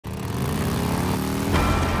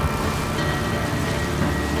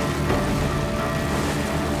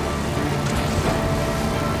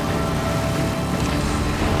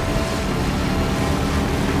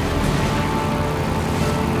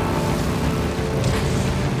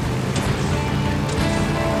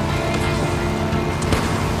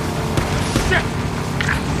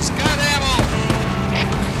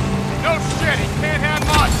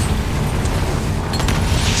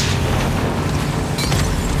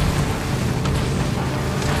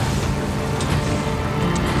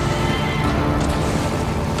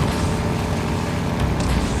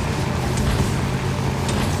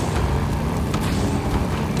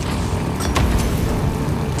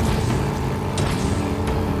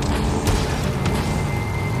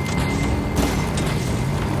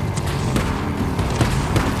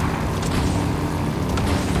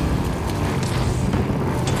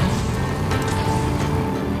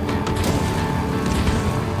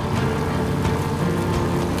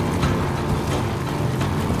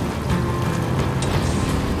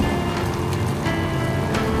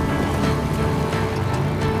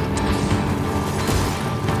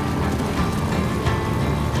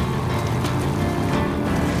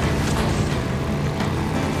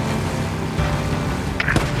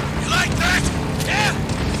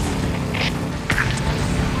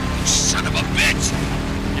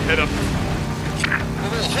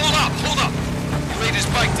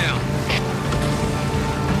his bike down.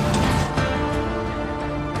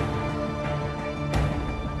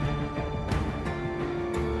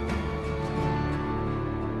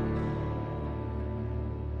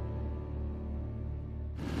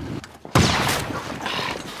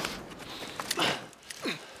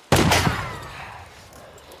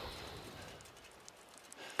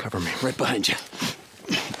 Cover me, right behind you.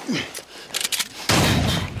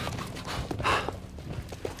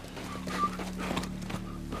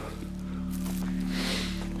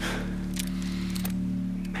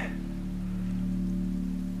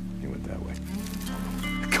 You went that way.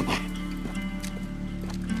 Come on.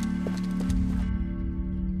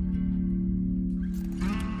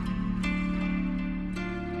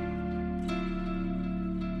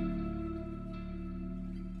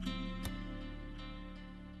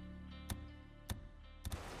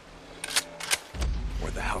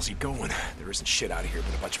 Where the hell's he going? There isn't shit out of here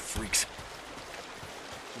but a bunch of freaks.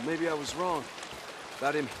 Well, maybe I was wrong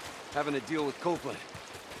about him having to deal with Copeland.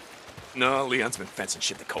 No, Leon's been fencing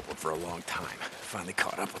shit to Copeland for a long time. Finally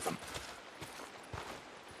caught up with him.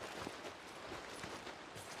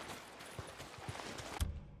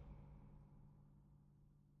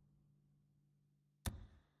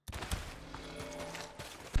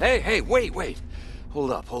 Hey, wait.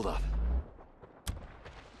 Hold up.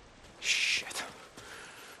 Shit.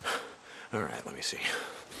 All right, let me see.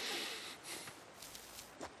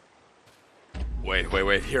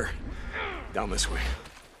 Wait. Here. Down this way.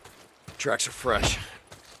 Tracks are fresh.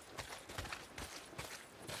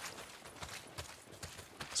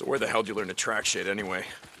 So where the hell did you learn to track shit anyway?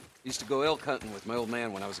 Used to go elk hunting with my old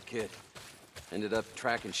man when I was a kid. Ended up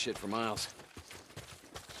tracking shit for miles.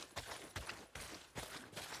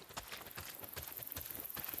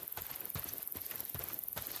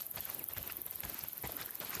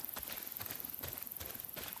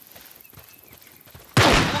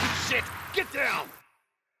 Shit! Get down!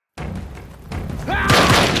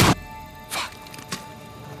 Fuck.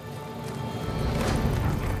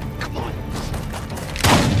 Come on.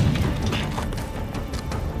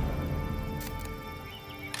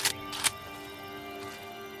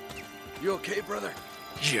 You okay, brother?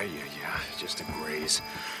 Yeah. Just a graze.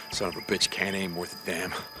 Son of a bitch can't aim worth a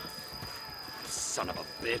damn. Son of a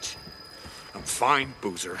bitch. I'm fine,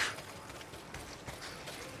 Boozer.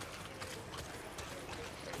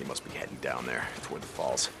 He must be heading down there, toward the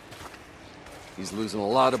falls. He's losing a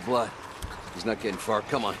lot of blood. He's not getting far.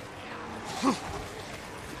 Come on.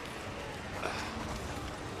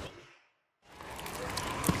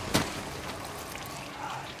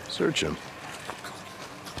 Search him.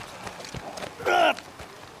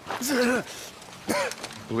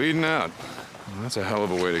 Bleeding out. Well, that's a hell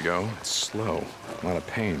of a way to go. It's slow. A lot of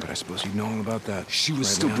pain, but I suppose you know all about that. She was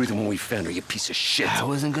still breathing when we found her, you piece of shit. I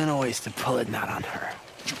wasn't gonna waste a bullet not on her.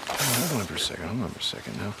 Hold on for a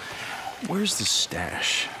second now. Where's the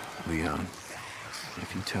stash, Leon?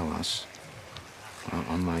 If you tell us, well,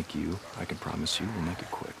 unlike you, I can promise you we'll make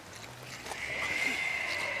it quick.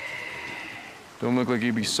 Don't look like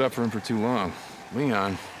you'd be suffering for too long.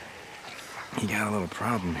 Leon, you got a little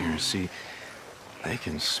problem here. See, they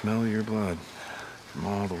can smell your blood from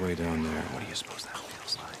all the way down there. What do you suppose that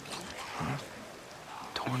feels like? Huh?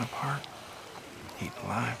 Torn apart? Eaten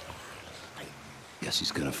alive? Guess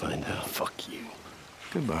he's gonna find out. Fuck you.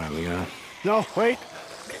 Goodbye, Leon. No, wait.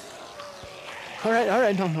 All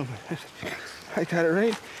right, no. I got it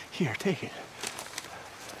right here, take it.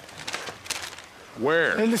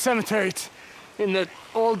 Where? In the cemetery. It's in the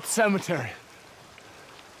old cemetery.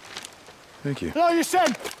 Thank you. No, you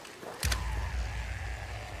said.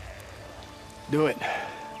 Do it.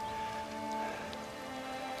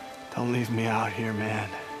 Don't leave me out here, man.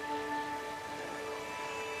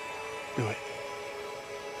 Do it.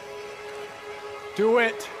 Do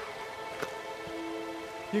it!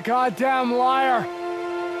 You goddamn liar!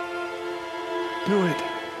 Do it.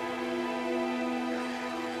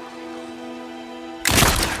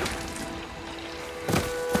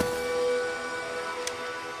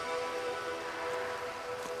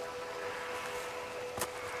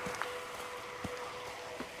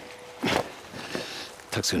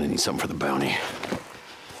 Tuck's gonna need something for the bounty.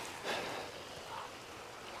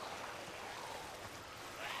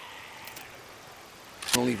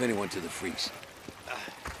 Don't leave anyone to the freaks.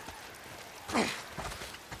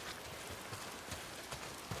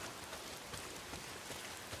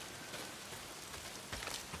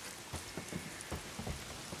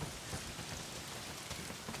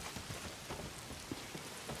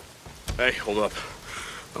 Hey, hold up.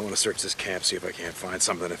 I want to search this camp, see if I can't find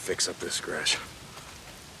something to fix up this scratch.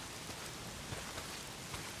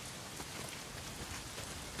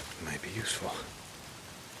 Might be useful.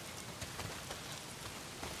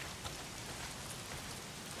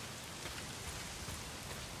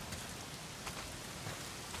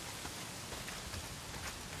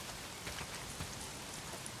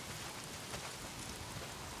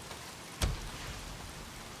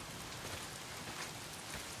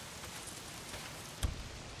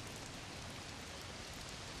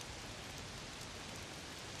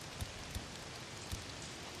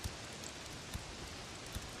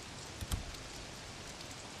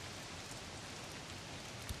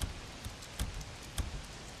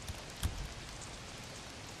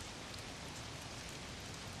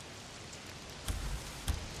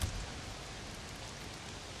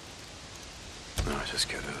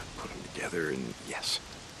 just gotta put them together and yes.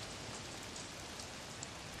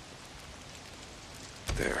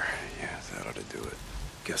 There, yeah, that ought to do it.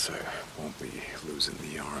 Guess I won't be losing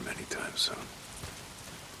the arm anytime soon.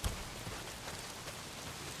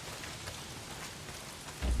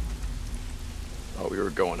 Oh, we were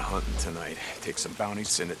going hunting tonight. Take some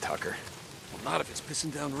bounties into Tucker. Well, not if it's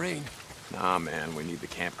pissing down rain. Nah, man, we need the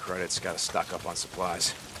camp credits. Gotta stock up on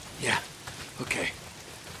supplies. Yeah, okay.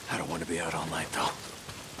 I don't want to be out all night, though.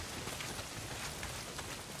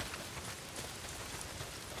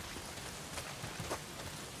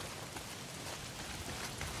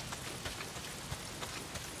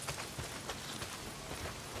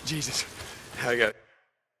 Jesus, I got...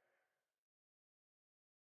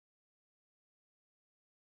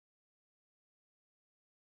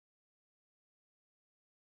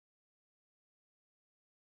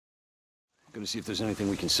 Gonna see if there's anything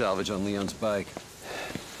we can salvage on Leon's bike.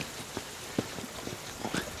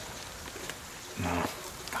 No.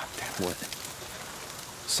 God damn it. What?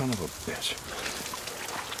 Son of a bitch.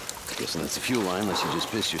 Guessing that's the fuel line, unless you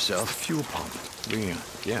just pissed yourself. Fuel pump. Leon.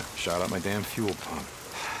 Yeah, shot out my damn fuel pump.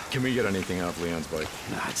 Can we get anything off Leon's bike?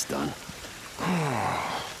 Nah, it's done.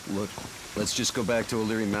 Look, let's just go back to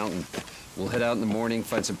O'Leary Mountain. We'll head out in the morning,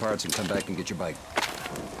 find some parts, and come back and get your bike.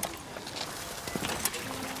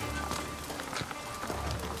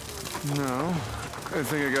 No. I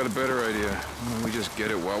think I got a better idea. Why don't we just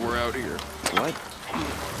get it while we're out here? What?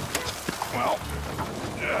 Well...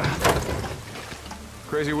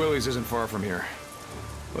 Crazy Willie's isn't far from here.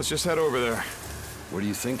 Let's just head over there. What are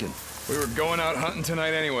you thinking? We were going out hunting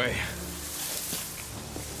tonight anyway.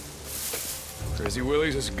 Crazy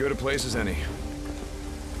Willie's is as good a place as any.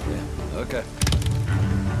 Yeah, okay.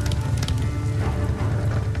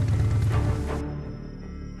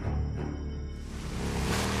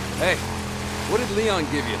 Hey, what did Leon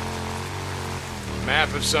give you?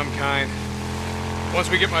 Map of some kind. Once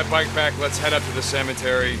we get my bike back, let's head up to the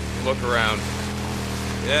cemetery, look around.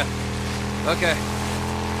 Yeah. Okay.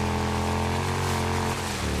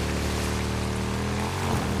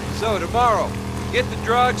 So, tomorrow, get the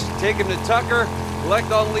drugs, take him to Tucker,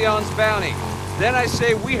 collect on Leon's bounty. Then I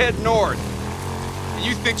say we head north.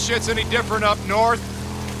 You think shit's any different up north?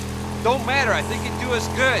 Don't matter, I think it'd do us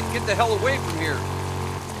good. Get the hell away from here.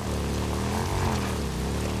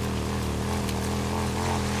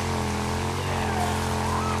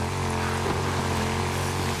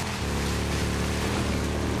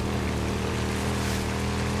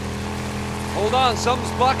 Hold on,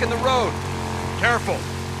 something's blocking the road. Careful.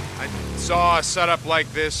 I saw a setup like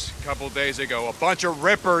this a couple days ago. A bunch of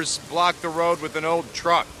rippers blocked the road with an old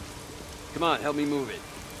truck. Come on, help me move it.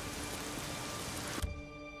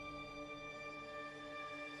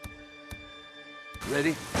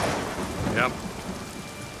 Ready? Yep.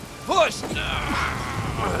 Push!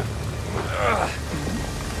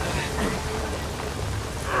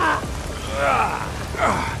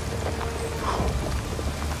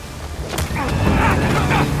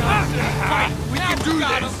 We can do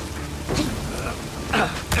this!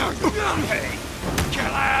 Hey,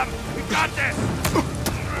 kill him! We got this!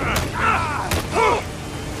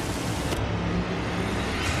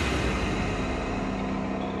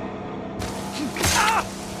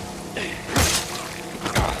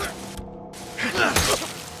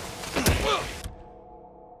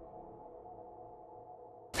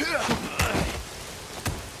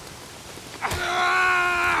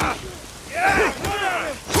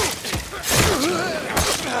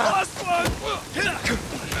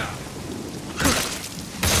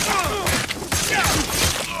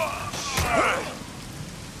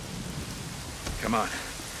 Come on.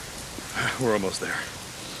 We're almost there.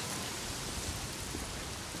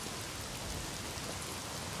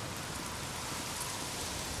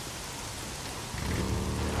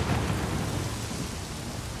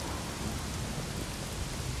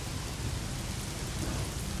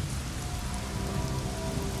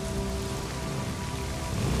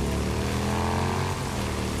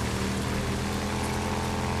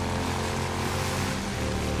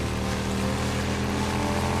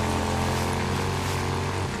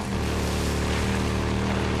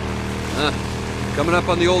 Coming up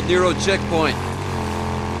on the old Nero checkpoint.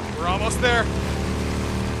 We're almost there.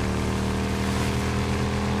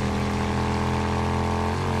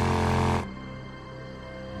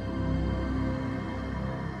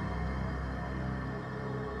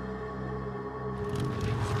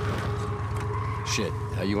 Shit,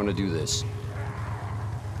 how you want to do this?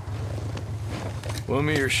 Loan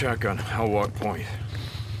me your shotgun. I'll walk point.